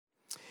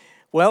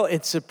Well,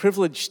 it's a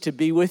privilege to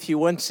be with you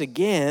once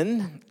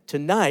again.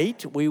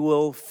 Tonight, we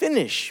will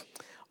finish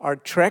our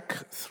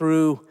trek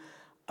through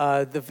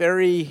the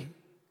very,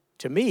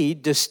 to me,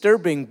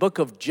 disturbing book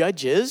of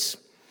Judges.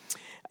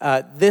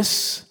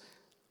 This,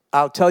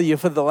 I'll tell you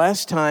for the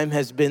last time,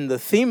 has been the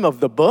theme of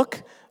the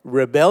book: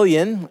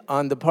 rebellion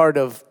on the part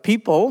of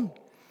people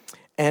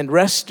and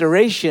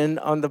restoration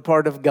on the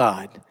part of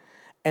God.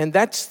 And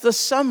that's the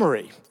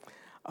summary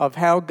of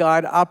how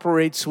God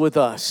operates with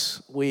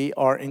us. We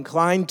are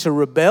inclined to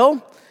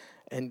rebel,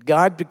 and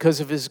God, because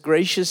of his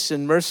gracious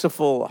and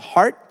merciful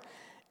heart,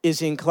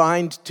 is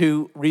inclined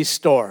to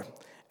restore.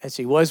 As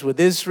he was with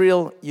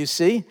Israel, you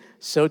see,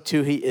 so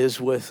too he is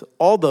with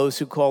all those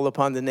who call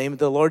upon the name of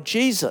the Lord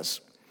Jesus.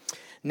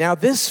 Now,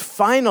 this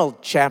final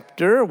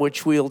chapter,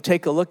 which we'll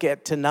take a look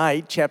at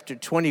tonight, chapter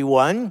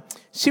 21,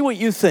 see what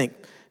you think.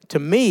 To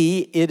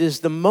me, it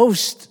is the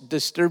most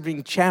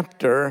disturbing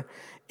chapter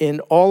in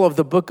all of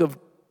the book of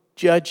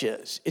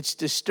Judges. It's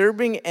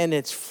disturbing and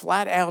it's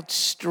flat out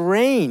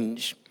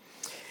strange.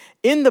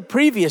 In the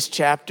previous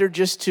chapter,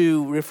 just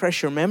to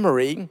refresh your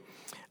memory,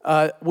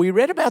 we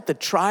read about the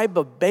tribe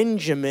of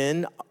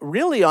Benjamin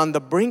really on the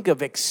brink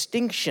of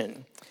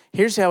extinction.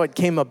 Here's how it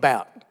came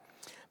about.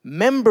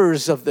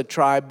 Members of the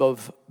tribe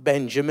of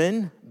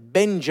Benjamin,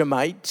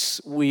 Benjamites,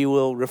 we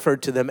will refer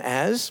to them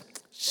as,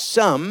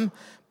 some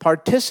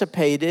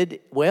participated,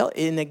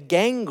 in a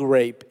gang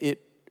rape,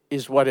 it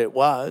is what it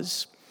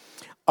was,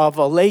 of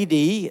a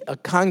lady, a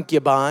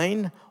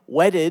concubine,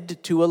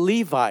 wedded to a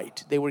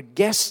Levite. They were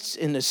guests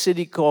in a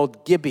city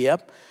called Gibeah.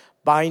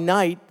 By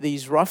night,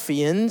 these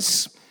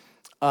ruffians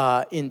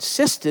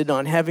insisted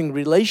on having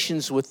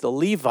relations with the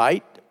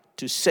Levite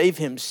to save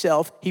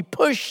himself. He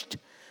pushed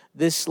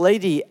this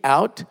lady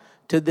out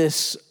to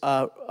this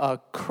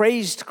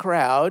crazed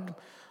crowd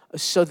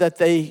so that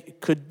they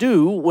could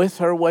do with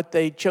her what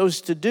they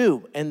chose to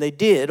do. And they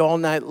did all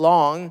night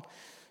long,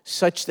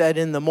 such that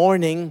in the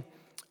morning,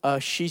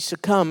 she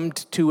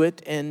succumbed to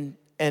it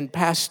and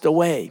passed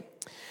away.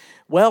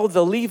 Well,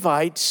 the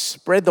Levites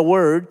spread the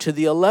word to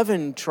the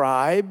 11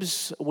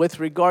 tribes with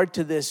regard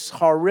to this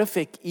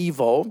horrific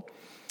evil.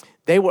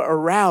 They were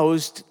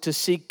aroused to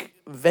seek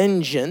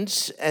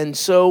vengeance, and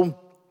so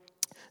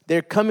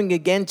they're coming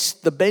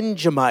against the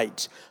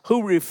Benjamites,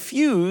 who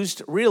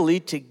refused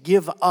really to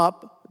give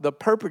up the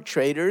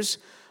perpetrators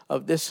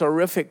of this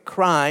horrific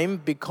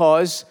crime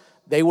because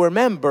they were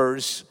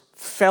members,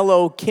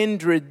 fellow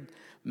kindred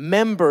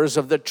members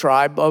of the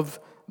tribe of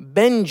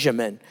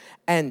Benjamin.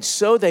 And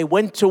so they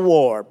went to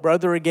war,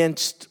 brother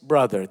against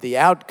brother. The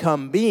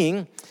outcome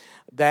being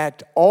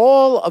that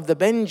all of the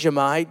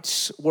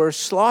Benjamites were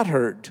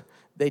slaughtered.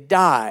 They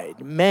died,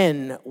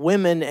 men,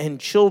 women, and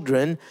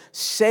children,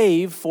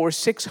 save for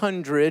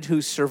 600 who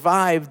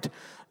survived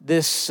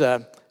this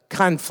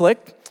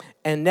conflict.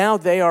 And now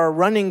they are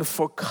running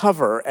for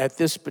cover at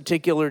this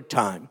particular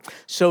time.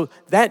 So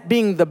that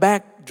being the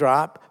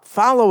backdrop,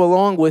 follow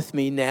along with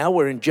me now.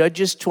 We're in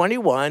Judges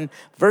 21,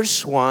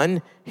 verse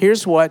 1.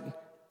 Here's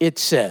what it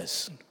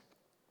says.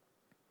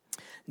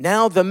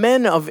 Now the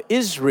men of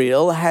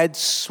Israel had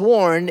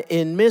sworn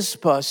in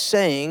Mizpah,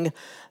 saying,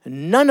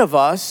 none of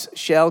us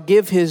shall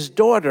give his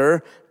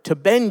daughter to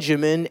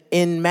Benjamin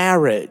in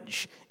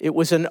marriage. It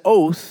was an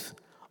oath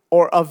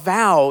or a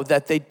vow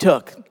that they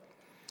took.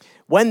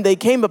 When they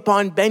came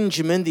upon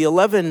Benjamin, the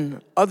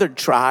 11 other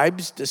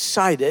tribes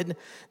decided,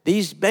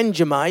 these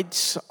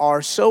Benjamites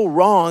are so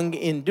wrong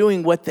in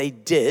doing what they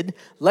did,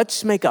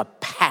 let's make a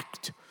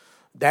pact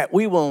that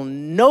we will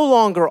no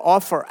longer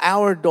offer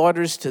our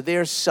daughters to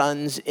their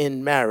sons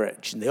in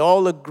marriage. And they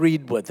all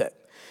agreed with it.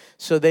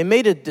 So they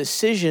made a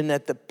decision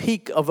at the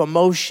peak of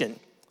emotion.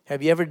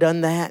 Have you ever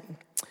done that?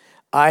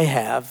 I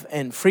have,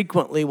 and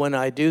frequently when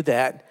I do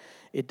that,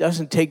 it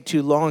doesn't take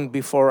too long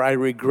before I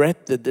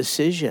regret the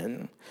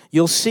decision.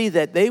 You'll see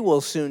that they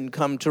will soon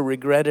come to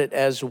regret it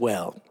as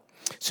well.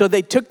 So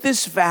they took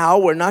this vow,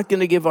 we're not going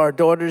to give our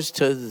daughters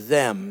to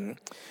them.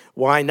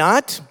 Why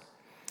not?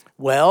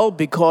 Well,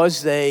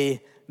 because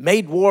they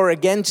made war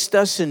against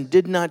us and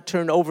did not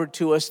turn over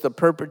to us the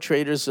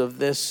perpetrators of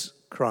this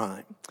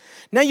crime.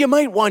 Now you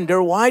might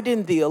wonder, why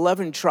didn't the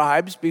 11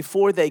 tribes,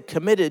 before they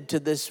committed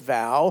to this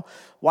vow,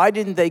 why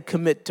didn't they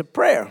commit to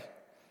prayer?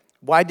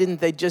 Why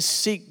didn't they just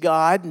seek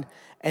God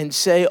and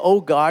say,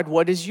 oh God,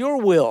 what is your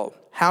will?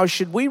 How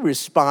should we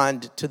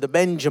respond to the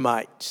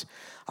Benjamites?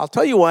 I'll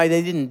tell you why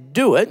they didn't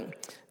do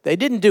it. They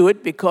didn't do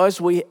it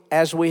because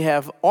as we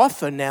have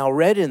often now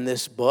read in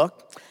this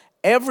book,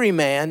 every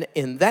man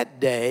in that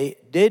day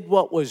did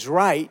what was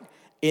right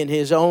in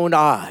his own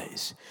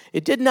eyes.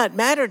 It did not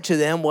matter to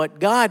them what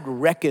God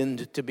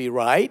reckoned to be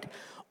right.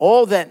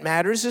 All that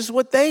matters is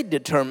what they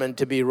determined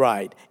to be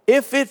right.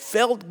 If it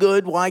felt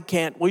good, why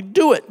can't we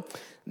do it?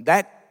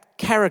 That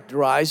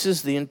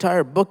characterizes the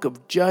entire book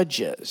of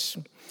Judges.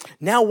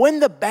 Now,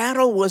 when the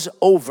battle was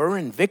over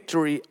and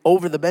victory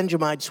over the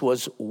Benjamites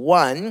was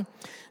won,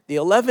 The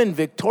 11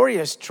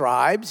 victorious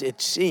tribes, it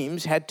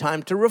seems, had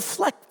time to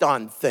reflect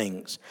on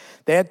things.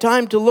 They had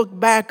time to look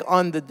back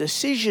on the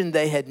decision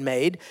they had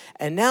made,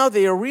 and now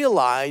they are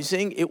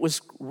realizing it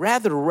was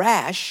rather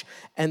rash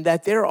and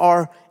that there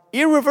are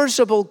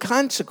irreversible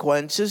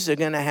consequences they're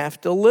going to have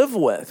to live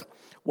with.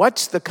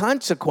 What's the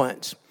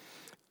consequence?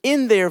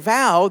 In their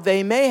vow,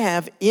 they may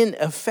have, in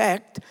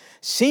effect,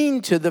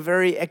 seen to the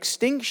very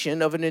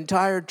extinction of an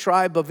entire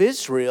tribe of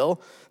Israel,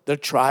 the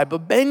tribe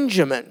of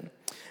Benjamin,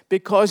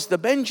 because the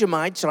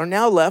Benjamites are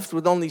now left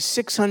with only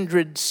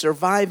 600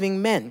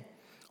 surviving men.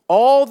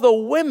 All the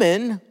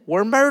women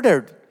were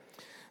murdered.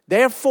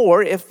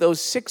 Therefore, if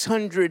those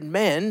 600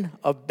 men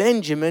of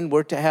Benjamin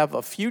were to have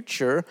a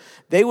future,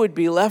 they would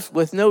be left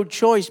with no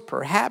choice,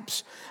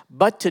 perhaps,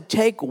 but to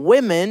take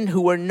women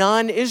who were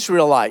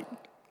non-Israelite.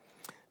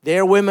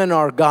 Their women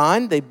are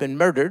gone. They've been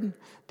murdered.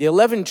 The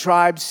 11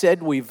 tribes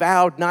said, we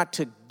vowed not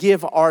to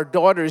give our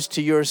daughters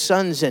to your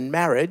sons in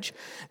marriage.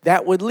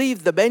 That would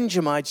leave the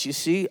Benjamites, you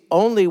see,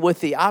 only with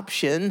the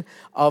option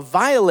of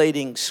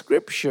violating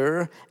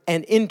Scripture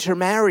and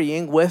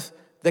intermarrying with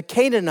the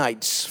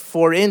Canaanites,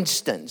 for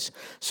instance.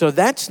 So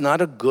that's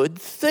not a good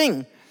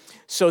thing.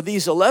 So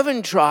these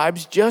 11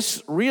 tribes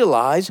just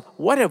realize,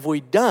 what have we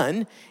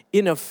done?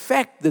 In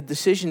effect, the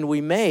decision we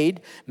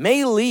made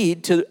may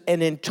lead to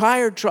an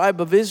entire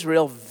tribe of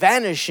Israel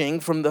vanishing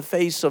from the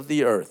face of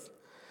the earth.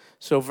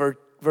 So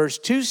verse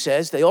 2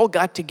 says, they all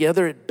got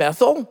together at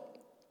Bethel.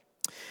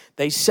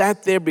 They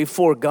sat there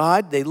before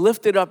God. They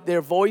lifted up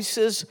their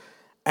voices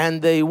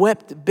and they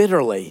wept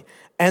bitterly.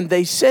 And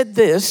they said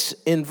this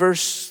in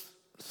verse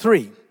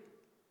 3.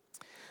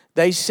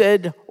 They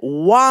said,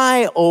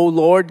 why, O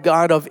Lord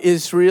God of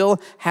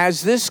Israel,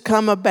 has this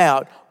come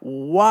about?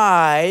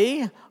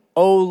 Why,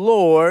 O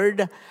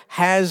Lord,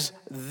 has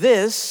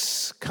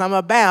this come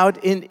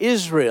about in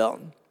Israel?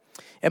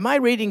 Am I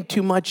reading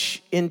too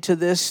much into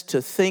this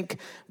to think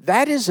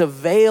that is a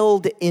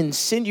veiled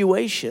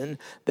insinuation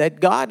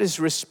that God is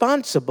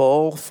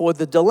responsible for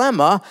the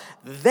dilemma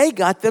they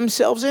got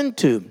themselves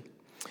into?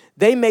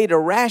 They made a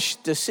rash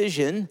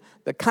decision,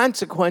 the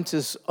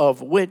consequences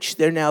of which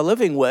they're now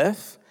living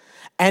with.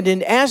 And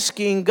in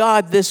asking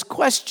God this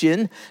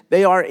question,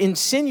 they are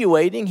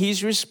insinuating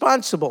he's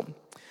responsible.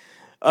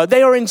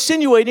 They are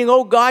insinuating,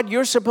 oh God,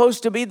 you're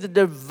supposed to be the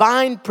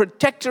divine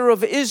protector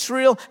of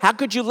Israel. How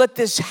could you let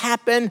this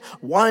happen?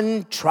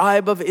 One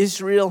tribe of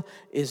Israel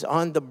is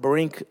on the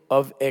brink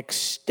of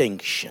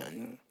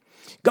extinction.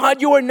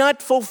 God, you are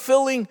not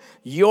fulfilling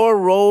your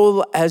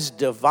role as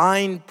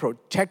divine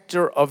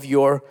protector of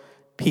your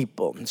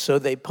people. And so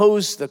they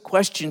pose the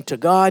question to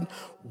God,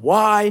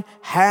 why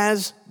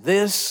has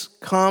this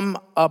come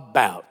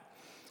about?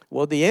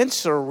 Well, the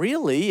answer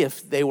really,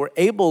 if they were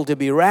able to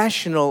be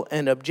rational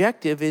and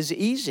objective, is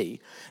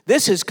easy.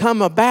 This has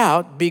come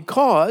about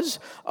because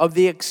of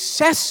the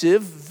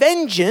excessive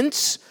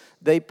vengeance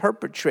they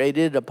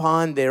perpetrated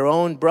upon their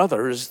own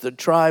brothers, the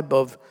tribe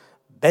of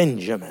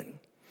Benjamin.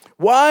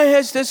 Why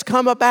has this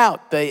come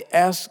about? They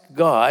ask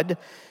God,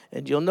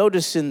 and you'll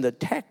notice in the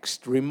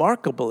text,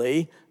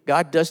 remarkably,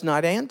 God does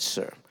not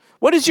answer.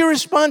 What is your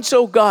response,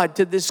 O God,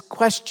 to this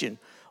question?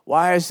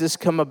 Why has this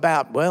come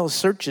about? Well,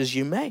 search as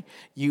you may.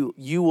 You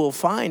will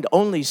find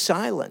only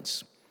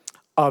silence,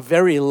 a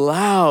very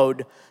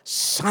loud,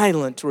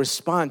 silent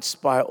response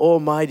by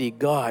Almighty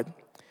God.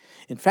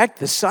 In fact,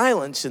 the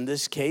silence in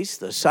this case,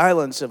 the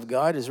silence of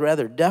God, is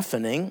rather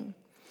deafening.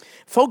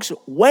 Folks,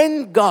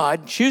 when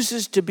God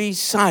chooses to be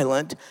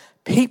silent,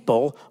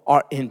 people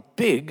are in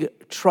big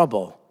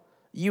trouble.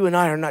 You and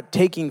I are not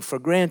taking for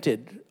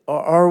granted,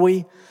 are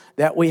we,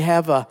 that we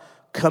have a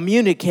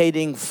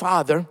communicating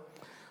Father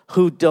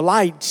who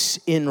delights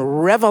in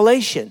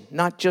revelation,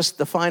 not just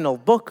the final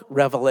book,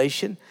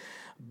 Revelation,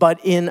 but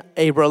in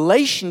a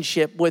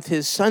relationship with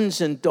his sons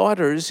and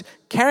daughters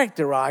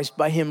characterized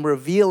by him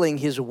revealing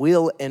his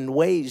will and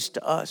ways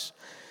to us.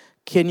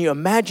 Can you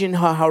imagine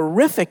how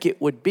horrific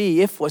it would be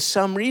if for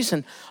some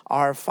reason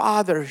our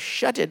Father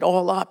shut it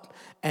all up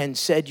and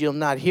said, you'll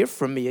not hear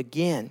from me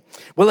again?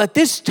 Well, at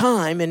this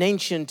time in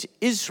ancient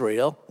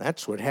Israel,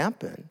 that's what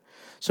happened.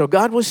 So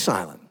God was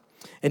silent.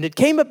 And it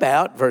came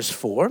about, verse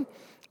 4,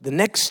 the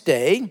next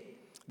day,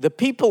 the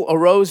people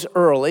arose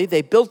early.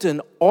 They built an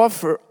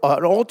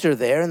altar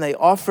there, and they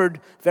offered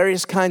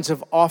various kinds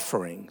of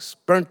offerings,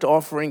 burnt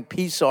offering,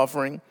 peace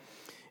offering.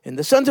 And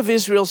the sons of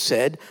Israel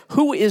said,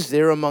 who is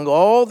there among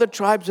all the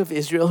tribes of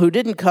Israel who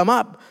didn't come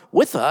up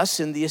with us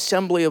in the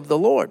assembly of the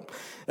Lord?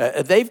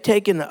 They've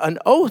taken an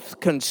oath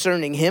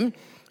concerning him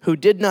who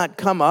did not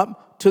come up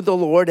to the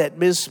Lord at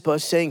Mizpah,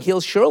 saying he'll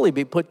surely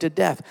be put to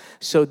death.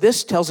 So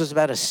this tells us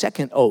about a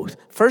second oath.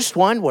 First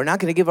one, we're not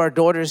going to give our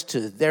daughters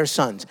to their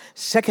sons.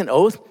 Second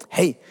oath,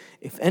 hey,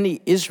 if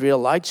any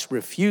Israelites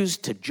refuse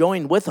to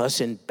join with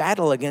us in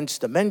battle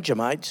against the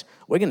Benjamites,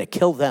 we're going to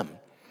kill them.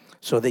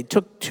 So they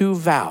took two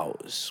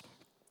vows.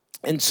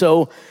 And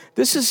so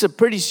this is a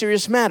pretty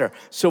serious matter.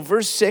 So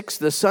verse 6,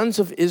 the sons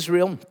of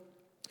Israel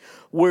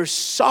were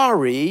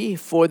sorry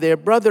for their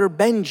brother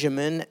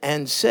Benjamin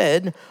and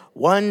said,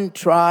 "One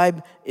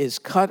tribe is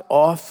cut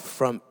off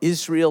from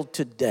Israel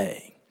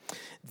today."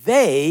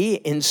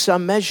 They, in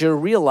some measure,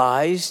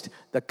 realized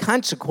the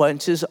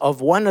consequences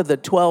of one of the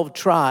 12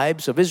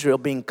 tribes of Israel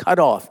being cut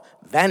off,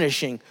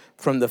 vanishing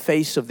from the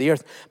face of the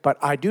earth. But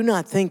I do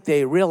not think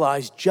they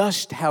realized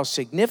just how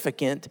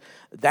significant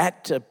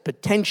that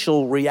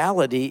potential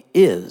reality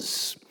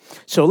is.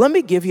 So let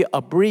me give you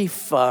a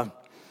brief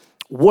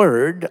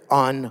word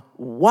on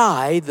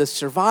why the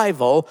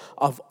survival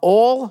of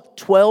all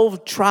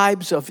 12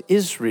 tribes of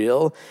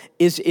Israel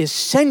is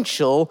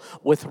essential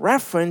with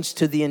reference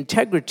to the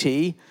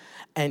integrity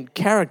and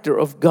character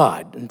of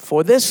God. And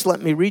for this,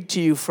 let me read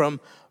to you from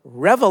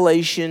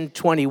Revelation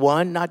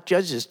 21, not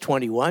Judges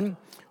 21,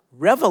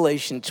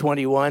 Revelation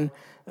 21,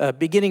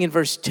 beginning in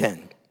verse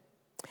 10.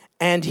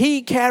 "And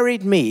he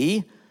carried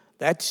me,"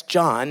 that's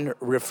John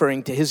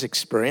referring to his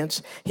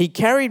experience, "he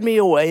carried me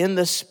away in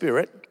the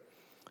Spirit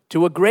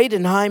to a great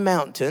and high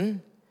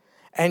mountain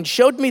and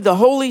showed me the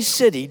holy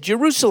city,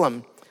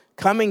 Jerusalem,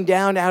 coming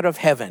down out of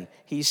heaven."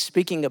 He's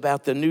speaking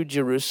about the new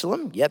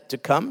Jerusalem, yet to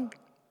come.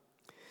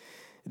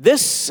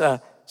 "This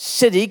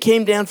city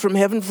came down from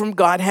heaven from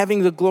God,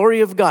 having the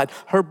glory of God.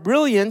 Her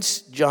brilliance,"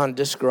 John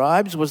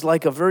describes, "was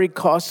like a very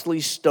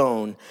costly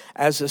stone,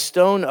 as a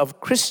stone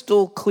of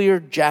crystal clear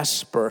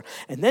jasper."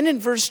 And then in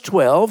verse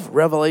 12,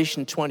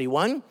 Revelation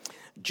 21,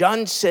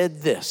 John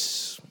said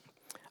this.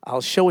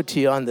 I'll show it to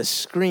you on the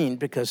screen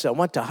because I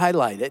want to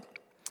highlight it.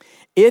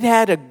 "It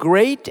had a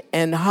great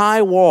and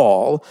high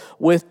wall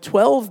with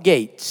 12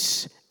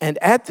 gates, and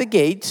at the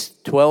gates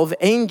 12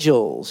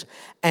 angels,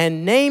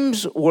 and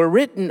names were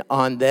written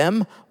on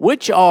them,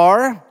 which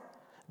are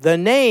the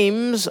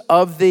names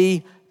of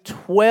the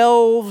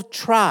 12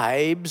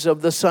 tribes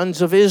of the sons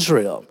of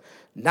Israel."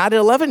 Not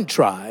 11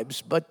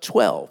 tribes, but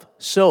 12.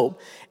 So,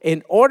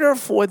 in order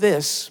for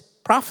this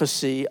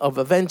prophecy of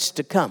events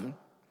to come,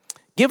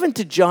 given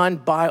to John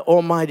by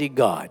Almighty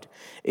God,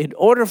 in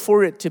order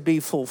for it to be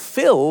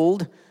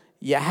fulfilled,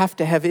 you have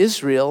to have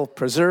Israel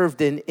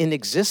preserved in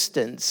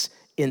existence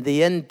in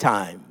the end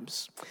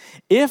times.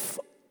 If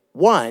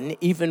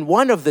even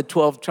one of the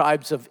 12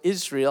 tribes of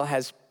Israel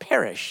has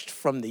perished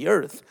from the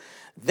earth,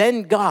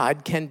 then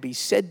God can be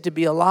said to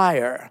be a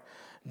liar.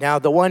 Now,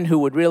 the one who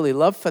would really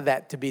love for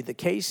that to be the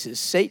case is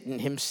Satan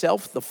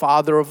himself, the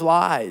father of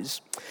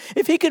lies.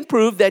 If he can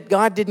prove that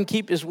God didn't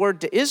keep his word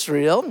to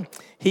Israel,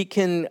 he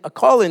can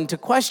call into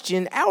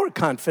question our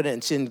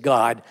confidence in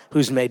God,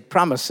 who's made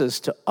promises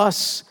to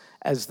us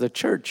as the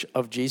church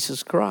of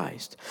Jesus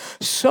Christ.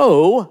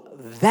 So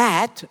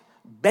that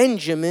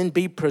Benjamin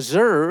be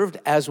preserved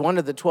as one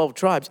of the 12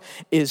 tribes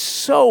is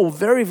so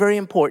very, very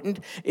important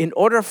in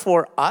order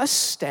for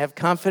us to have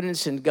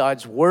confidence in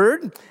God's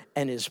word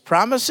and his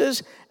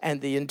promises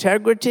and the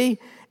integrity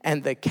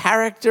and the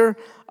character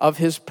of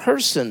his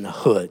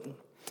personhood.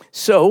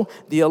 So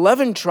the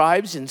 11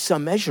 tribes in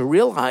some measure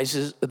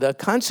realizes the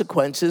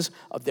consequences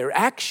of their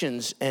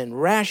actions and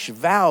rash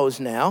vows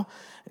now.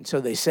 And so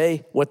they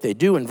say what they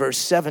do in verse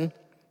 7,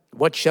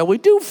 "What shall we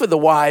do for the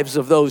wives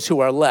of those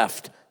who are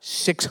left?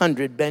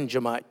 600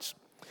 Benjamites.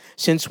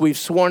 Since we've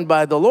sworn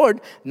by the Lord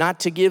not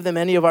to give them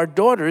any of our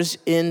daughters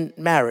in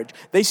marriage."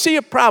 They see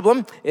a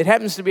problem. It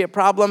happens to be a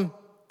problem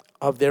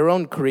of their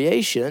own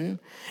creation.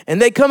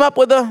 And they come up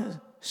with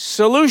a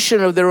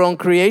solution of their own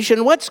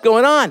creation. What's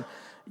going on?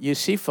 You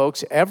see,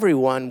 folks,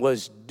 everyone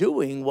was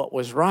doing what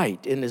was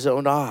right in his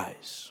own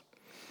eyes.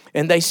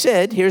 And they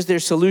said, here's their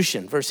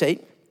solution, verse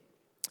 8.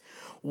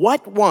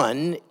 "What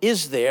one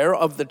is there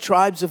of the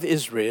tribes of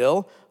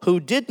Israel who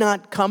did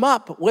not come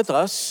up with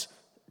us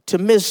to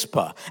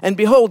Mizpah? And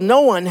behold, no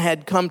one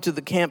had come to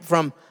the camp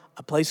from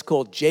a place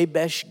called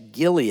Jabesh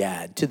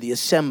Gilead to the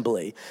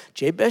assembly."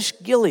 Jabesh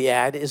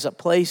Gilead is a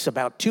place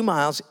about 2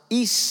 miles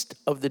east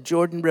of the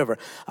Jordan River.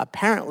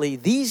 Apparently,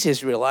 these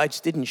Israelites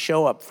didn't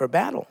show up for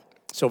battle.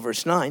 So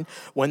verse 9,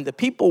 "When the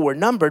people were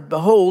numbered,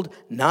 behold,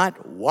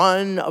 not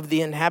one of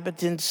the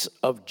inhabitants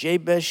of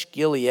Jabesh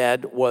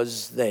Gilead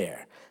was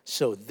there."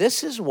 So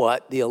this is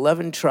what the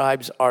 11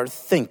 tribes are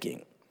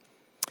thinking.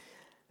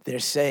 They're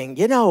saying,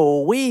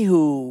 we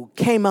who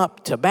came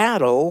up to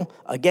battle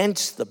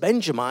against the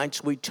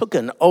Benjamites, we took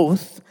an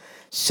oath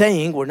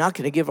saying we're not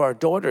going to give our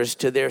daughters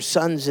to their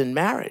sons in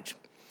marriage.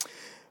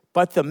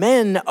 But the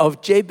men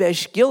of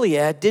Jabesh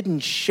Gilead didn't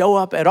show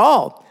up at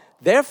all.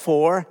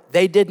 Therefore,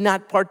 they did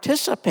not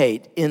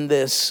participate in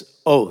this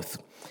oath.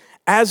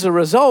 As a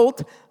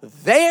result,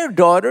 their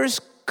daughters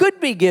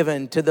could be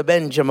given to the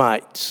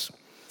Benjamites.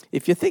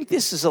 If you think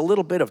this is a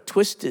little bit of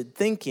twisted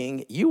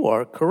thinking, you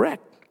are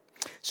correct.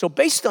 So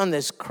based on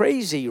this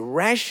crazy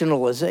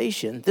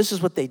rationalization, this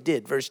is what they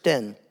did. Verse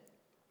 10.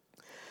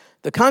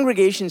 "The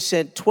congregation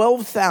sent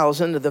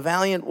 12,000 of the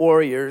valiant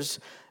warriors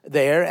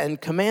there and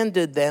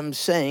commanded them,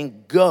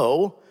 saying,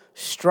 'Go,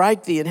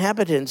 strike the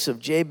inhabitants of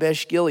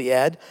Jabesh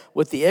Gilead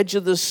with the edge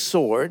of the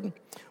sword,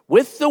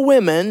 with the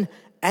women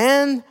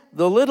and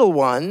the little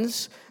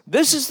ones,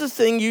 This is the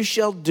thing you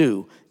shall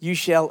do. You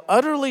shall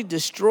utterly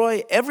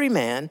destroy every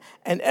man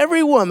and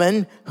every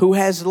woman who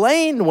has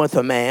lain with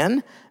a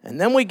man. And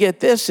then we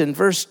get this in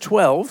verse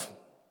 12.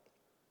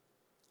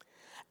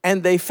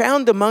 And they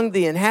found among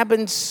the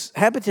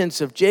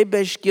inhabitants of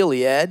Jabesh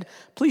Gilead,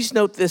 please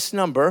note this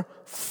number,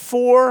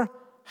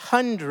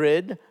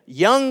 400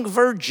 young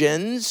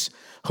virgins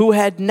who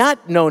had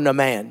not known a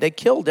man. They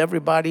killed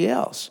everybody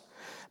else.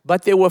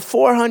 But there were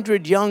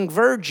 400 young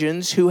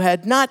virgins who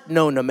had not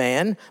known a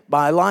man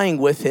by lying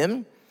with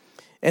him.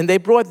 And they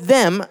brought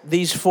them,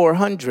 these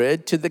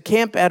 400, to the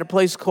camp at a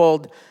place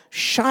called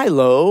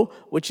Shiloh,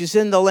 which is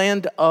in the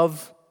land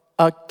of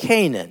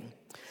Canaan.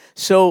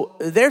 So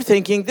they're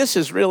thinking, this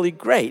is really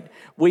great.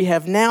 We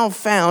have now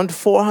found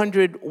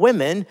 400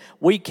 women.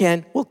 We'll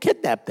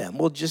kidnap them.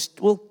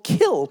 We'll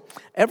kill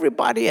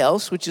everybody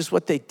else, which is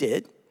what they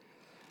did.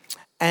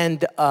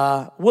 And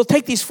we'll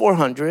take these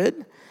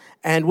 400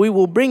 and we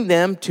will bring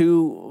them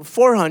to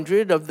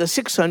 400 of the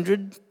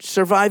 600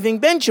 surviving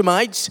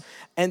Benjamites,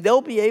 and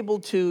they'll be able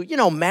to,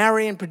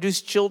 marry and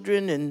produce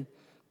children and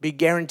be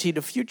guaranteed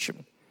a future.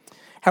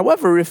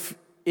 However,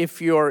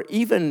 if you're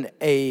even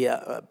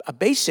a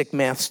basic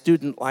math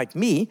student like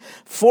me,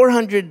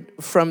 400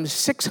 from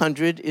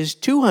 600 is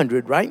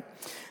 200, right?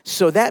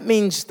 So that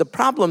means the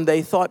problem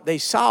they thought they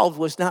solved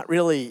was not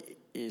really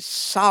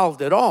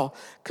solved at all,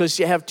 because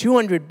you have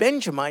 200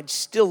 Benjamites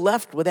still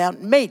left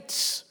without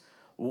mates.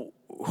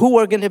 Who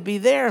are going to be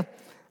their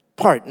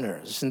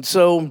partners? And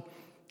so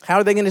how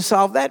are they going to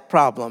solve that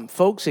problem?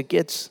 Folks, it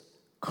gets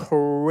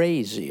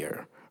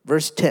crazier.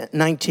 Verse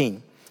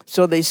 19.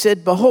 So they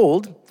said,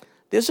 behold,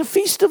 there's a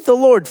feast of the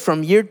Lord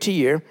from year to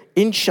year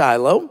in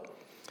Shiloh,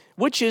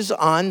 which is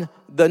on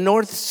the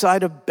north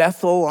side of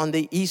Bethel, on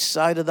the east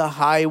side of the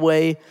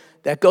highway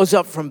that goes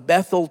up from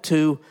Bethel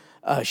to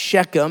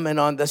Shechem, and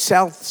on the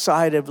south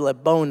side of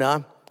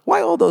Lebonah.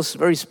 Why all those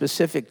very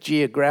specific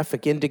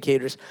geographic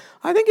indicators?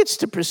 I think it's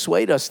to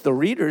persuade us, the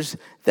readers,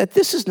 that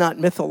this is not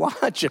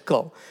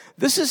mythological.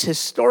 This is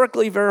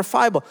historically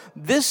verifiable.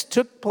 This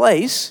took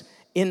place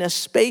in a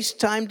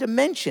space-time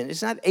dimension.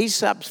 It's not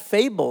Aesop's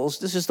fables.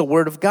 This is the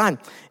Word of God.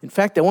 In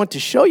fact, I want to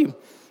show you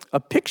a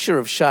picture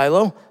of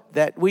Shiloh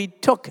that we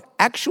took,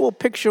 actual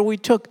picture we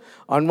took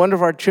on one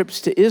of our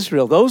trips to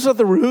Israel. Those are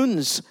the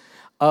ruins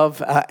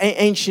of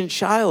ancient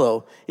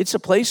Shiloh. It's a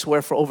place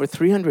where for over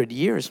 300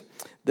 years,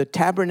 the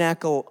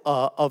tabernacle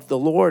of the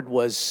Lord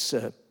was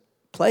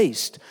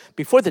placed.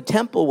 Before the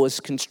temple was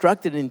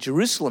constructed in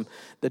Jerusalem,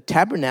 the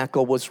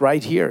tabernacle was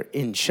right here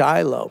in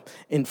Shiloh.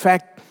 In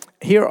fact,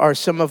 here are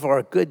some of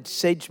our good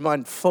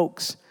Sagemont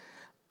folks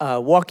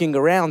walking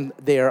around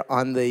there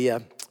on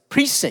the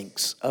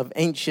precincts of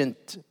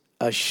ancient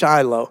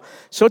Shiloh.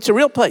 So it's a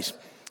real place.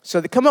 So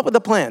they come up with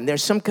a plan.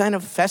 There's some kind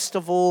of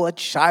festival at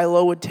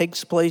Shiloh. It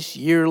takes place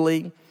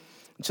yearly.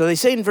 So they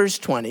say in verse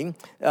 20,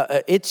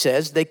 it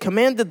says, they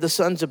commanded the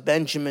sons of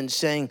Benjamin,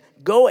 saying,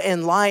 go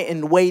and lie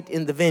in wait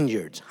in the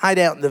vineyards, hide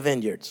out in the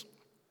vineyards,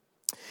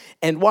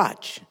 and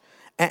watch.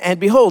 And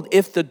behold,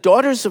 if the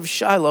daughters of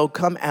Shiloh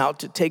come out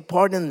to take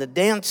part in the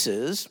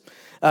dances,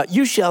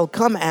 you shall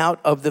come out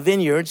of the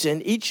vineyards,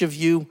 and each of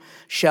you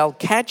shall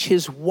catch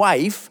his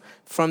wife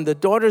from the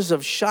daughters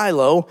of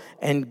Shiloh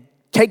and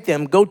take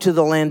them, go to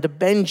the land of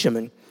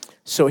Benjamin.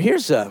 So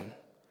here's a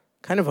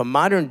kind of a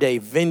modern-day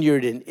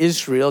vineyard in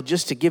Israel,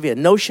 just to give you a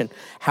notion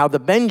how the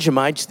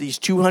Benjamites, these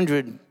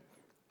 200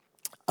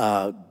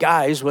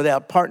 guys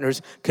without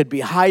partners, could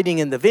be hiding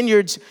in the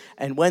vineyards,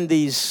 and when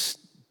these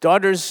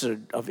daughters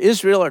of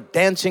Israel are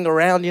dancing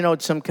around,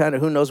 it's some kind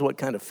of who knows what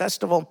kind of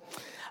festival,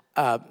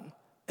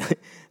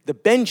 the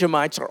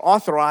Benjamites are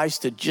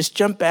authorized to just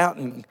jump out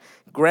and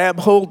grab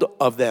hold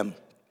of them.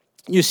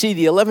 You see,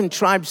 the 11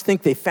 tribes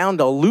think they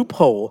found a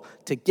loophole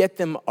to get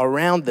them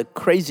around the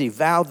crazy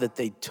vow that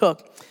they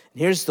took.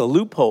 Here's the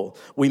loophole.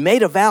 We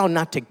made a vow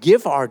not to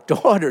give our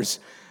daughters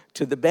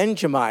to the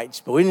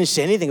Benjamites, but we didn't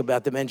say anything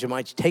about the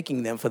Benjamites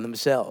taking them for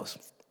themselves.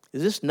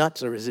 Is this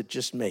nuts, or is it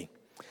just me?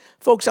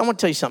 Folks, I want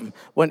to tell you something.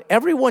 When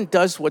everyone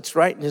does what's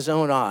right in his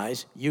own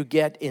eyes, you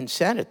get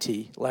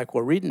insanity like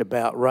we're reading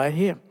about right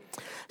here.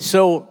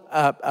 So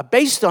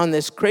based on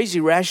this crazy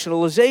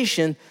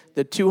rationalization,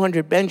 the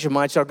 200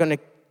 Benjamites are going to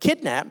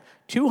kidnap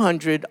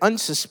 200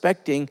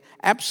 unsuspecting,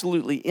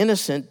 absolutely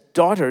innocent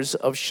daughters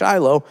of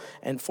Shiloh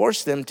and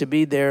force them to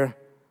be their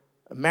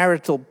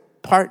marital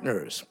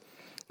partners.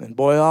 And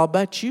boy, I'll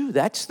bet you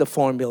that's the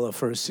formula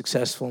for a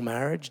successful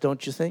marriage,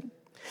 don't you think?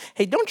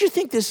 Hey, don't you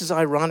think this is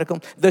ironical?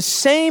 The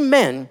same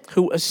men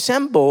who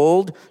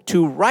assembled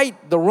to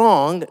right the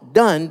wrong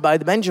done by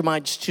the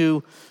Benjamites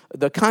to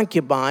the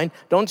concubine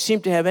don't seem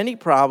to have any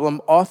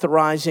problem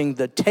authorizing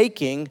the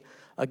taking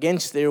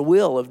against their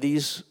will of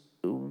these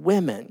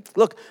women.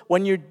 Look,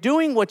 when you're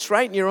doing what's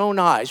right in your own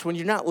eyes, when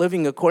you're not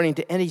living according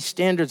to any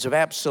standards of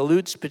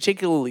absolutes,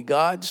 particularly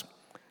God's,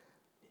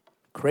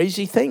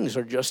 crazy things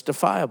are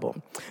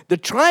justifiable. The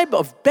tribe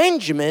of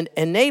Benjamin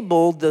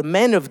enabled the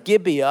men of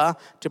Gibeah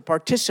to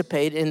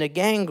participate in a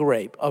gang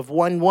rape of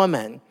one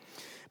woman.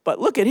 But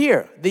look at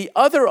here. The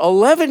other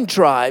 11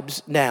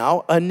 tribes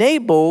now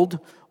enabled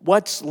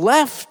what's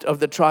left of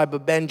the tribe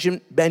of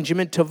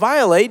Benjamin to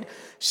violate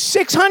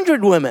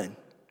 600 women.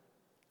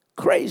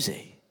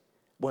 Crazy.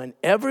 When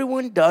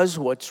everyone does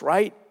what's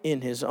right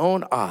in his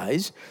own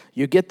eyes,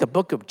 you get the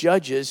book of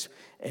Judges,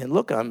 and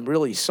look, I'm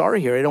really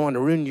sorry here, I don't want to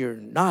ruin your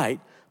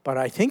night, but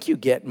I think you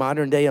get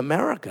modern-day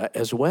America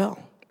as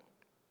well.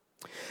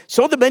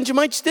 So the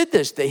Benjamites did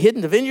this. They hid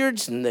in the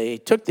vineyards, and they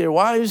took their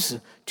wives,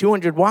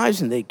 200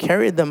 wives, and they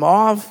carried them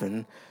off,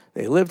 and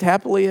they lived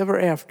happily ever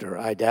after.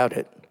 I doubt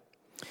it.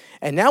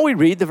 And now we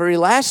read the very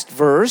last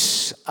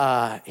verse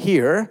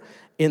here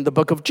in the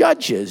book of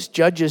Judges.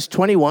 Judges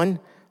 21,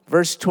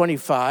 verse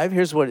 25.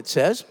 Here's what it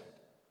says.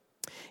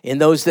 In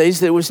those days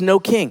there was no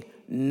king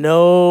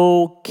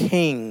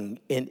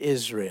in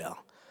Israel.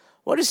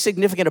 What is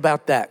significant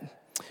about that?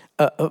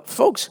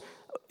 Folks,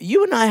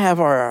 you and I have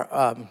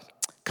our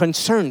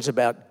concerns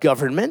about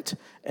government,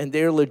 and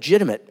they're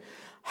legitimate.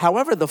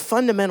 However, the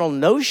fundamental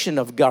notion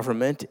of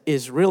government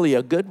is really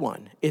a good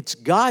one. It's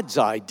God's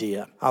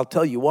idea. I'll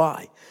tell you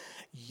why.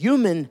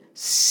 Human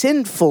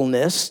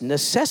sinfulness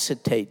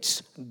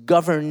necessitates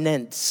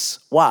governance.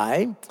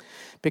 Why?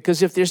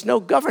 Because if there's no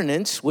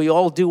governance, we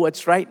all do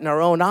what's right in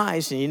our own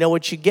eyes, and you know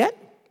what you get?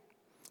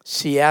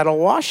 Seattle,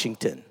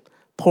 Washington,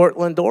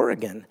 Portland,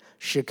 Oregon,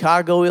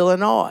 Chicago,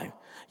 Illinois.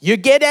 You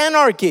get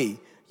anarchy.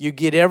 You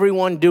get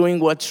everyone doing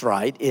what's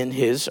right in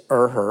his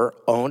or her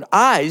own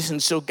eyes.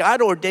 And so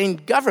God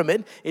ordained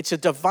government. It's a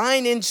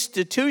divine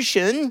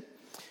institution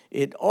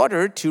in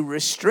order to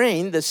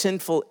restrain the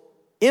sinful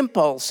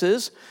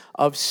impulses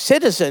of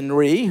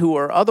citizenry who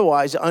are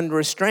otherwise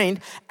unrestrained,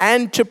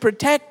 and to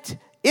protect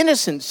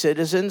innocent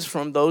citizens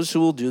from those who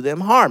will do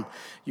them harm.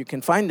 You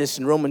can find this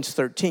in Romans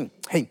 13.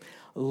 Hey,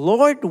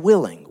 Lord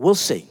willing, we'll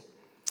see.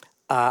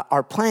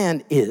 Our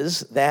plan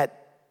is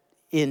that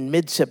in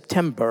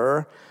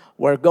mid-September,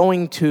 we're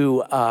going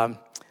to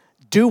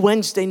do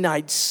Wednesday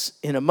nights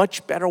in a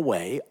much better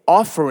way,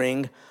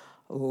 offering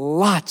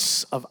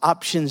lots of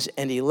options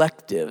and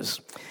electives.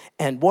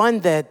 And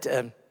one that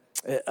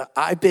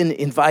I've been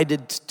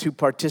invited to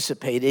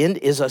participate in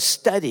is a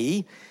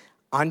study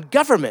on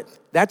government.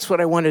 That's what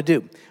I want to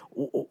do.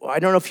 I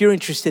don't know if you're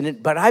interested in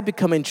it, but I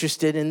become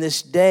interested in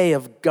this day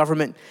of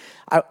government.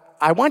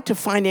 I want to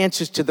find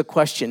answers to the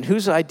question,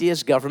 whose idea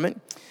is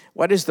government?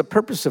 What is the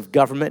purpose of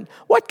government?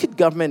 What could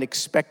government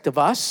expect of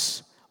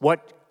us?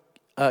 What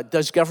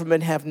does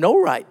government have no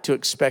right to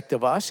expect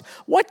of us?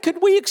 What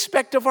could we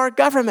expect of our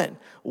government?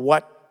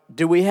 What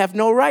do we have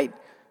no right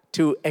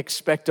to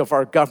expect of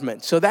our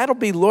government? So that'll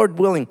be, Lord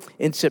willing,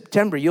 in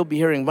September. You'll be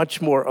hearing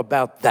much more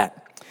about that.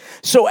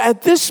 So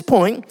at this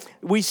point,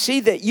 we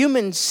see that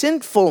human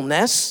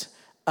sinfulness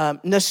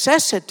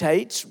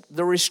necessitates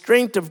the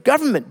restraint of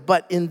government.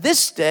 But in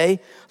this day,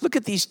 look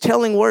at these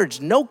telling words,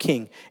 no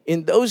king.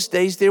 In those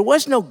days, there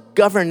was no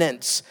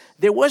governance.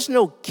 There was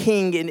no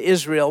king in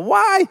Israel.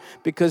 Why?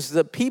 Because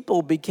the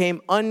people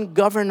became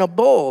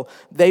ungovernable.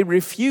 They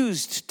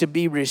refused to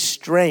be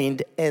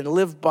restrained and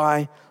live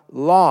by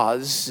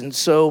laws. And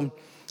so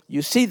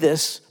you see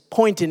this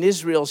point in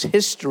Israel's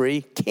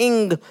history,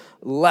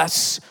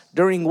 kingless,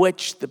 during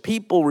which the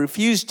people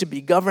refused to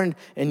be governed,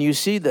 and you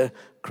see the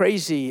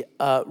crazy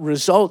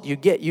result you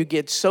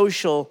get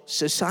social,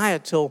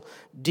 societal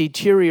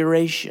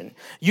deterioration.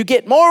 You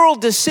get moral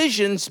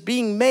decisions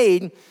being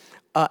made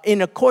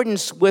in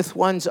accordance with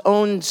one's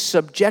own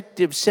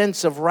subjective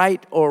sense of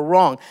right or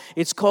wrong.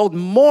 It's called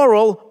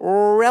moral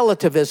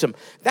relativism.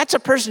 That's a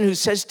person who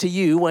says to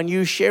you, when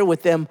you share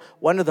with them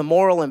one of the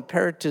moral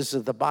imperatives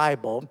of the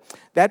Bible,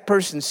 that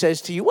person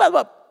says to you,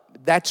 well,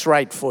 that's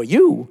right for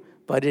you,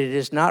 but it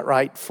is not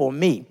right for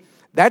me.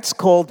 That's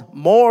called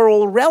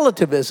moral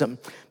relativism.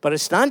 But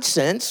it's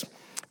nonsense,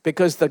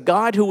 because the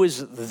God who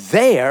is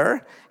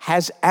there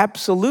has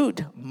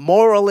absolute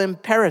moral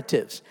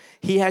imperatives.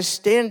 He has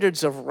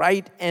standards of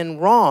right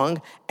and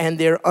wrong, and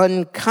they're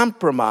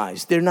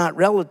uncompromised. They're not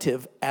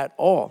relative at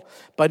all.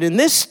 But in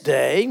this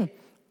day,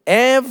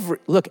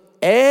 everyone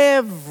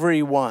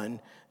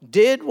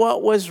did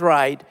what was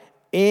right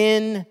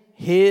in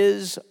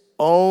his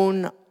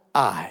own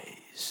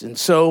eyes. And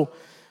so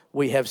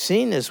we have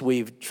seen, as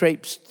we've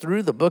traipsed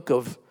through the book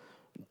of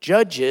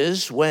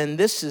Judges, when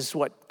this is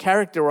what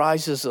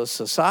characterizes a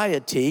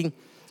society,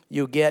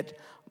 you get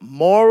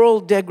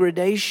moral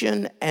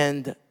degradation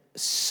and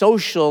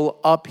social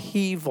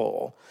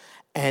upheaval.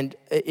 And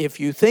if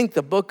you think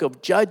the book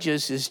of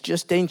Judges is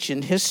just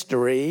ancient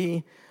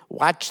history,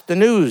 watch the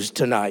news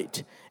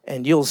tonight,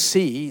 and you'll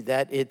see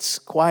that it's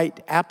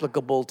quite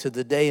applicable to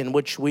the day in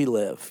which we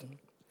live.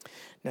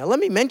 Now, let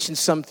me mention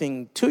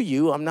something to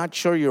you I'm not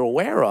sure you're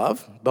aware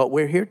of, but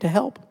we're here to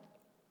help.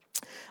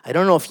 I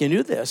don't know if you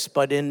knew this,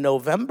 but in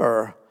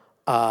November,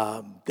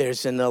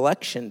 there's an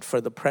election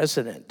for the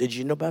president. Did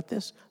you know about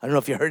this? I don't know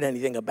if you heard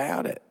anything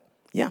about it.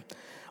 Yeah.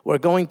 We're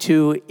going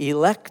to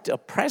elect a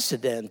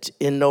president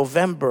in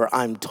November,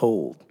 I'm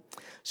told.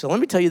 So let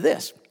me tell you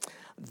this.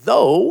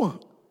 Though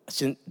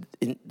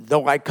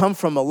I come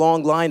from a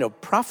long line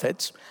of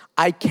prophets,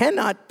 I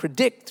cannot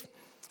predict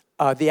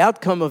the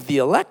outcome of the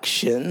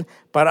election,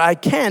 but I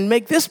can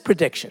make this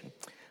prediction.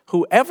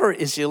 whoever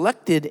is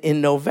elected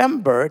in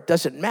November,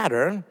 doesn't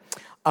matter,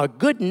 a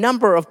good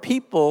number of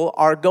people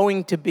are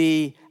going to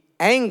be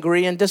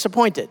angry and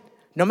disappointed.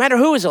 No matter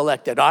who is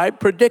elected, I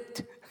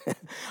predict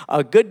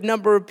a good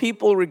number of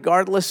people,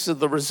 regardless of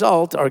the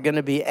result, are going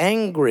to be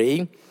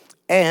angry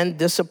and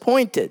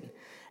disappointed.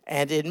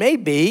 And it may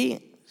be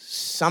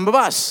some of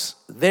us.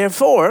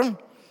 Therefore,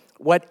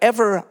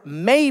 whatever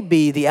may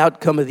be the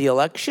outcome of the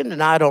election,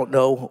 and I don't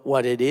know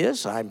what it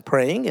is, I'm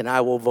praying and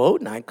I will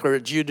vote, and I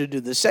encourage you to do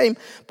the same,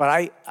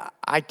 but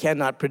I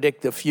cannot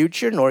predict the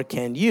future, nor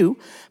can you,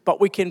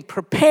 but we can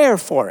prepare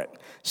for it.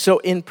 So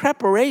in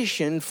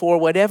preparation for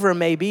whatever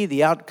may be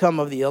the outcome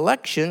of the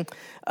election,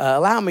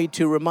 allow me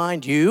to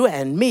remind you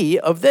and me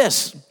of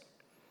this.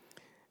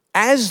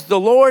 As the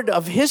Lord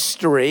of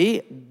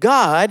history,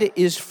 God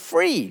is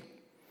free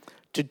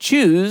to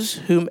choose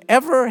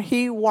whomever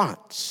he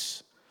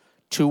wants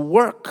to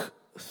work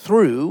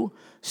through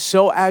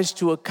so as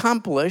to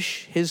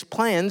accomplish his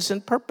plans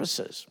and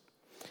purposes.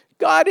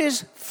 God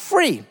is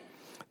free.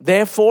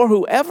 Therefore,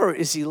 whoever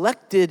is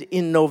elected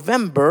in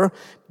November,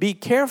 be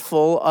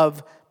careful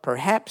of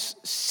perhaps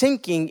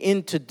sinking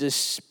into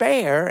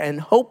despair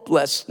and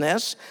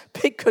hopelessness,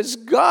 because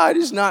God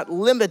is not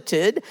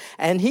limited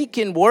and he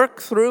can work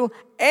through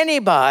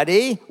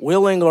anybody,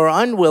 willing or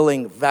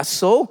unwilling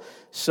vessel,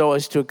 so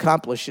as to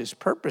accomplish his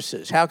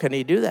purposes. How can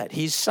he do that?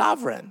 He's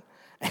sovereign.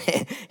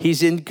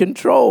 He's in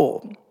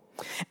control.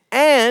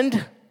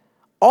 And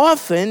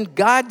often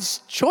God's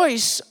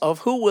choice of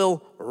who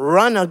will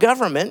run a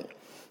government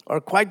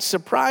are quite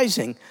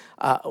surprising.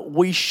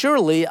 We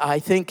surely, I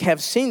think,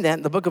 have seen that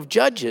in the book of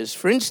Judges.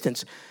 For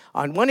instance,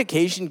 on one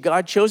occasion,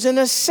 God chose an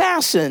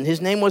assassin. His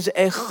name was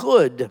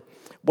Ehud,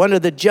 one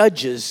of the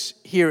judges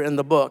here in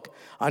the book.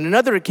 On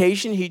another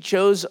occasion, he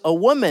chose a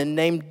woman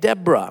named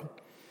Deborah.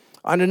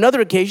 On another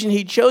occasion,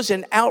 he chose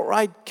an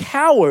outright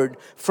coward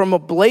from a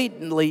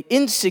blatantly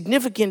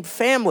insignificant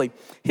family.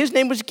 His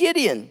name was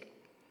Gideon.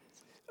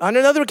 On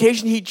another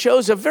occasion, he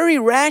chose a very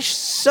rash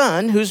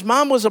son whose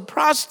mom was a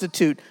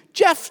prostitute,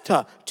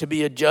 Jephthah, to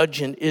be a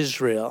judge in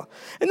Israel.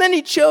 And then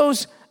he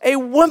chose a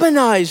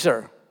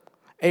womanizer,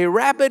 a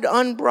rabid,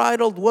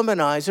 unbridled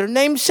womanizer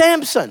named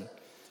Samson,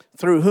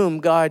 through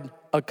whom God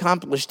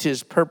accomplished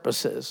his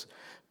purposes.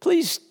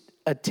 Please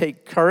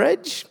take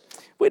courage.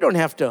 We don't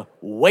have to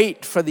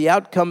wait for the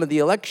outcome of the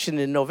election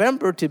in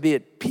November to be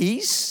at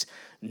peace,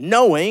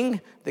 knowing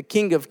the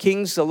King of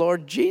Kings, the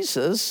Lord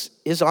Jesus,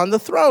 is on the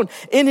throne.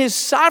 In his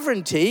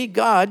sovereignty,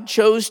 God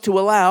chose to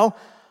allow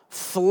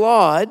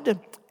flawed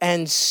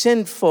and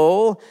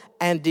sinful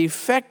and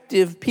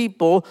defective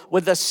people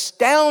with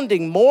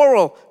astounding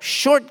moral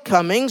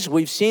shortcomings.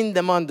 We've seen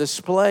them on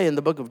display in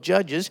the book of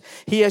Judges.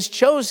 He has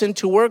chosen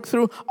to work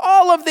through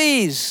all of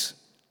these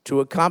to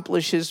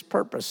accomplish his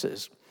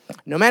purposes.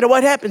 No matter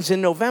what happens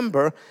in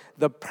November,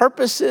 the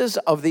purposes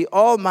of the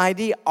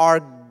Almighty are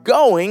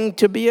going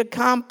to be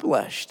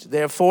accomplished.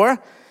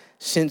 Therefore,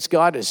 since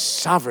God is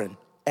sovereign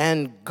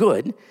and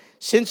good,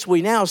 since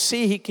we now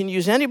see he can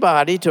use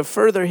anybody to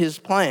further his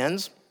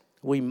plans,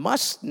 we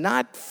must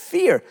not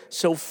fear.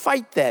 So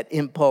fight that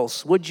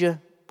impulse, would you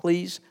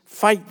please?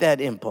 Fight that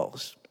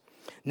impulse.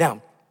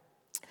 Now,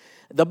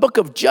 the book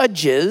of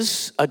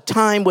Judges, a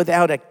time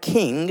without a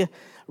king,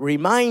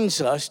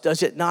 reminds us,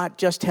 does it not,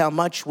 just how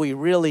much we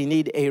really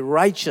need a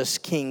righteous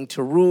king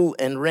to rule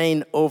and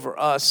reign over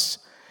us.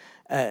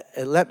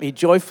 Let me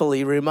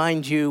joyfully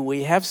remind you,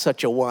 we have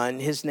such a one.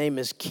 His name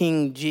is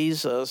King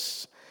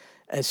Jesus.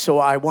 So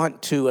I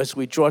want to, as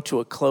we draw to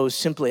a close,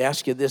 simply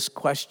ask you this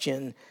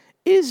question.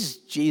 Is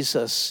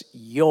Jesus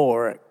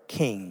your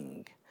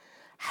king?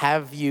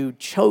 Have you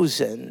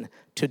chosen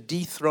to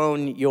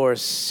dethrone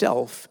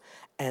yourself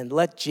and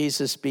let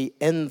Jesus be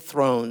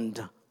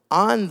enthroned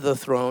on the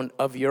throne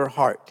of your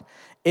heart?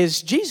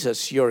 Is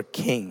Jesus your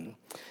king?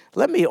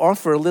 Let me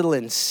offer a little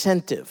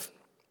incentive.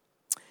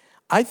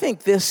 I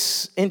think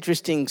this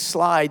interesting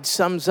slide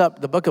sums up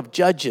the book of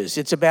Judges.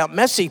 It's about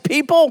messy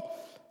people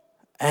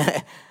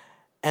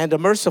and a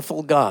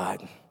merciful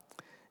God.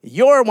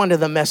 You're one of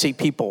the messy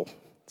people.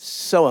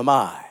 So am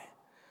I.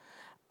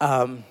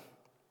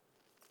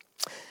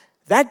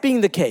 That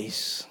being the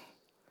case,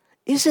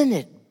 isn't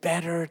it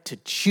better to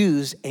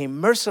choose a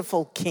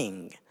merciful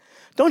king?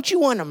 Don't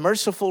you want a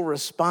merciful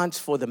response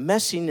for the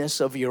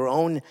messiness of your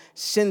own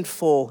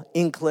sinful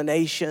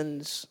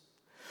inclinations?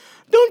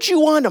 Don't you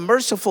want a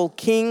merciful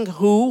king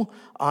who,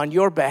 on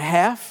your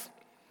behalf,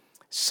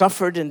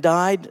 suffered and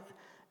died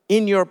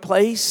in your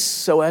place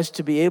so as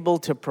to be able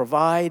to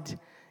provide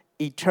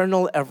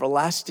eternal,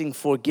 everlasting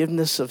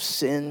forgiveness of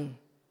sin?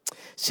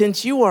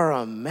 Since you are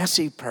a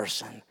messy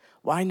person,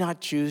 why not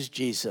choose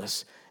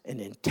Jesus, an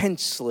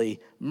intensely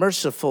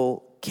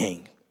merciful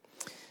king?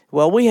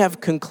 Well, we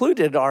have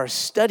concluded our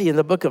study in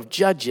the book of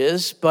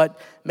Judges, but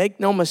make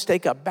no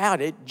mistake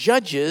about it,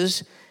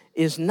 Judges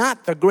is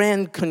not the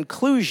grand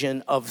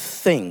conclusion of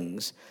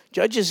things.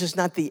 Judges is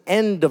not the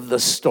end of the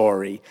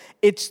story.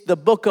 It's the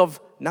book of,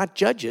 not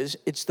Judges,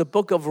 it's the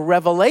book of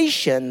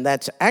Revelation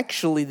that's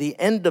actually the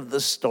end of the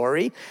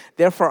story.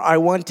 Therefore, I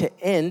want to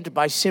end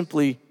by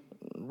simply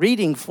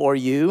reading for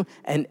you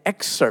an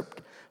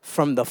excerpt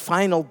from the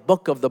final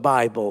book of the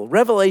Bible,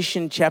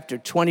 Revelation chapter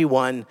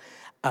 21.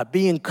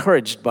 Be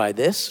encouraged by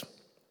this.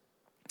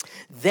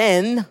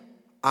 Then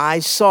I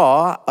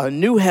saw a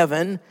new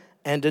heaven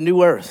and a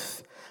new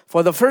earth.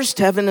 For the first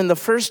heaven and the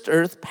first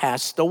earth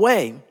passed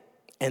away,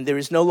 and there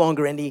is no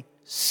longer any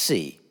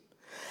sea.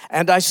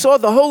 And I saw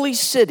the holy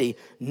city,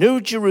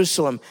 New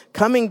Jerusalem,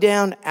 coming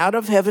down out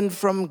of heaven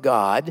from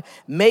God,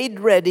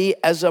 made ready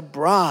as a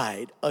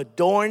bride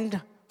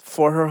adorned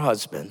for her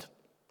husband.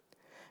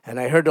 And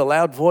I heard a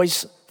loud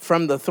voice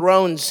from the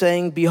throne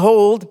saying,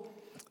 "Behold,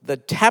 the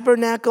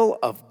tabernacle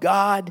of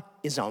God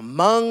is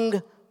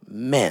among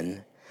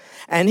men,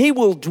 and he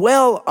will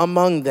dwell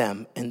among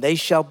them, and they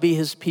shall be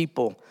his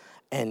people,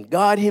 and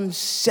God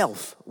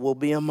himself will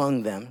be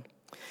among them.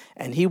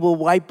 And he will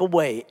wipe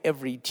away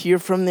every tear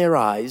from their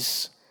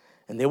eyes,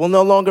 and there will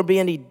no longer be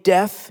any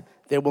death.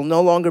 There will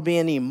no longer be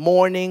any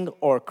mourning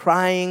or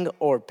crying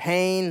or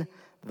pain.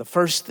 The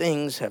first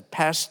things have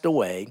passed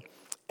away."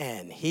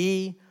 And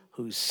he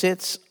who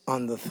sits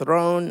on the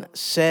throne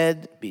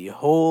said,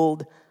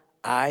 "Behold,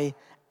 I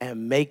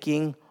am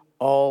making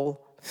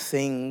all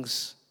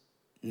things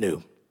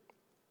new."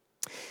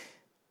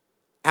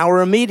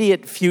 Our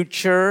immediate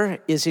future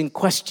is in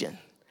question.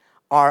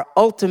 Our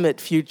ultimate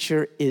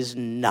future is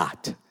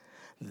not.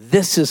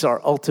 This is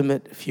our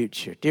ultimate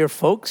future. Dear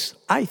folks,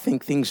 I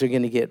think things are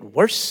going to get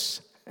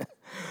worse,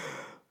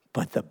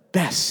 but the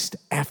best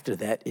after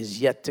that is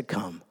yet to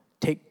come.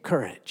 Take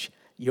courage.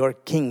 Your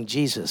King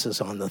Jesus is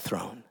on the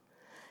throne.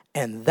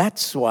 And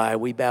that's why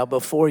we bow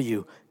before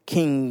you,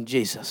 King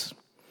Jesus,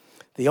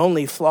 the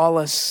only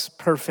flawless,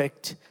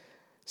 perfect,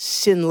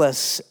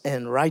 sinless,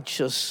 and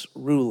righteous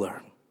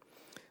ruler.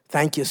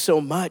 Thank you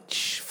so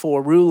much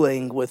for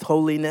ruling with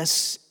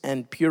holiness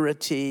and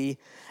purity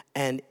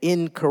and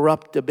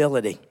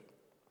incorruptibility.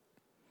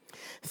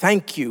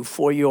 Thank you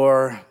for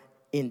your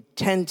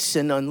intense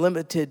and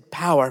unlimited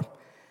power,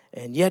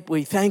 and yet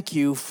we thank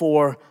you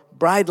for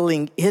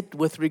bridling it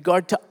with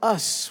regard to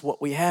us.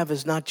 What we have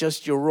is not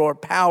just your raw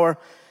power,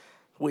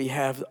 we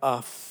have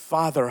a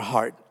father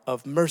heart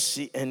of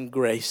mercy and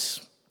grace.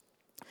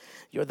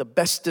 You're the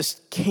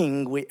bestest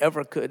king we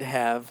ever could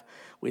have.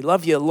 We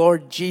love you,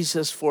 Lord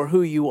Jesus, for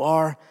who you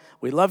are.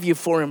 We love you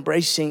for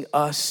embracing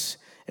us.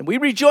 And we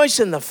rejoice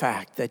in the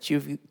fact that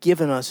you've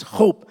given us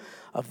hope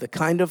of the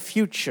kind of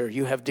future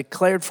you have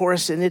declared for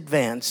us in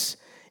advance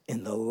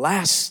in the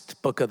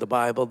last book of the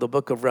Bible, the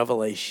book of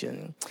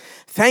Revelation.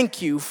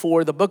 Thank you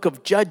for the book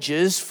of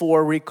Judges,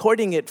 for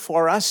recording it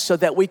for us so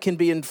that we can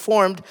be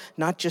informed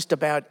not just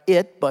about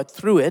it, but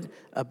through it,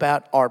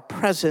 about our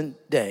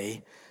present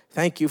day.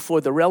 Thank you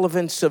for the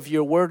relevance of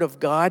your word of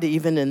God,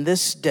 even in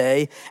this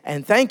day.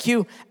 And thank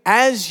you,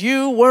 as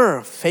you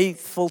were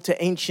faithful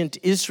to ancient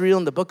Israel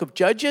in the book of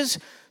Judges,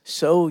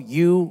 so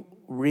you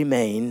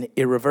remain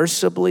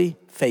irreversibly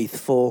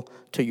faithful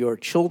to your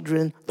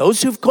children,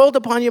 those who've called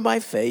upon you by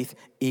faith,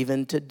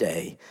 even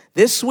today.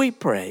 This we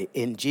pray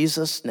in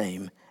Jesus'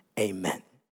 name, amen.